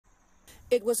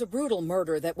It was a brutal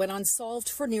murder that went unsolved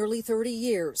for nearly 30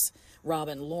 years.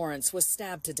 Robin Lawrence was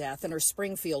stabbed to death in her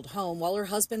Springfield home while her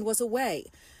husband was away.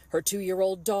 Her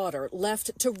 2-year-old daughter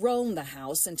left to roam the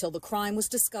house until the crime was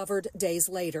discovered days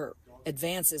later.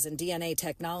 Advances in DNA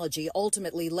technology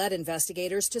ultimately led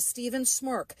investigators to Stephen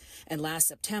Smirk, and last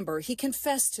September he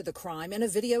confessed to the crime in a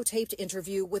videotaped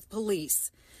interview with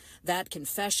police. That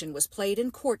confession was played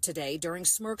in court today during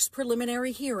Smirk's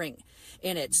preliminary hearing.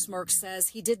 In it, Smirk says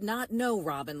he did not know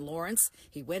Robin Lawrence.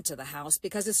 He went to the house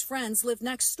because his friends lived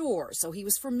next door, so he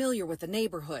was familiar with the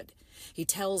neighborhood. He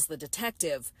tells the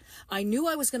detective, "I knew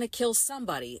I was going to kill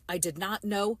somebody. I did not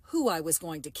know who I was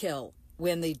going to kill."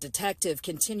 When the detective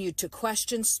continued to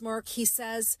question Smirk, he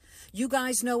says, "You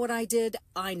guys know what I did.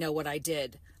 I know what I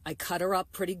did. I cut her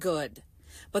up pretty good."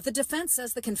 But the defense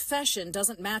says the confession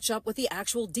doesn't match up with the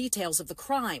actual details of the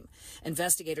crime.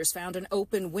 Investigators found an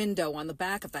open window on the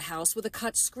back of the house with a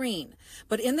cut screen.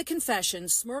 But in the confession,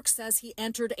 Smirk says he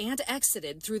entered and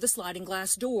exited through the sliding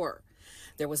glass door.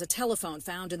 There was a telephone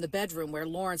found in the bedroom where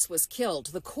Lawrence was killed.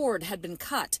 The cord had been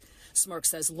cut. Smirk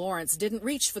says Lawrence didn't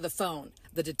reach for the phone.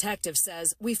 The detective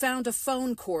says, "We found a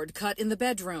phone cord cut in the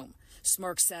bedroom."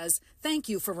 Smirk says, "Thank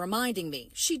you for reminding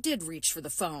me. She did reach for the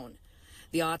phone."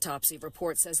 The autopsy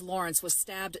report says Lawrence was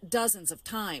stabbed dozens of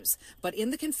times, but in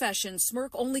the confession,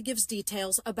 Smirk only gives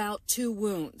details about 2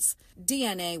 wounds.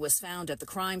 DNA was found at the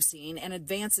crime scene, and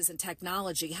advances in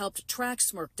technology helped track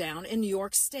Smirk down in New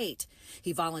York State.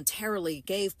 He voluntarily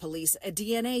gave police a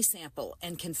DNA sample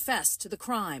and confessed to the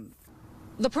crime.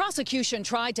 The prosecution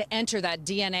tried to enter that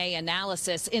DNA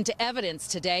analysis into evidence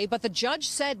today, but the judge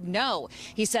said no.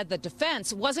 He said the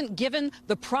defense wasn't given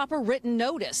the proper written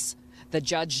notice. The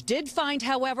judge did find,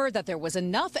 however, that there was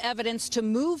enough evidence to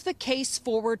move the case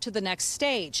forward to the next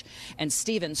stage, and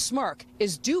Stephen Smirk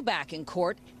is due back in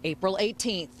court April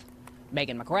 18th.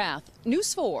 Megan McGrath,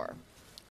 News 4.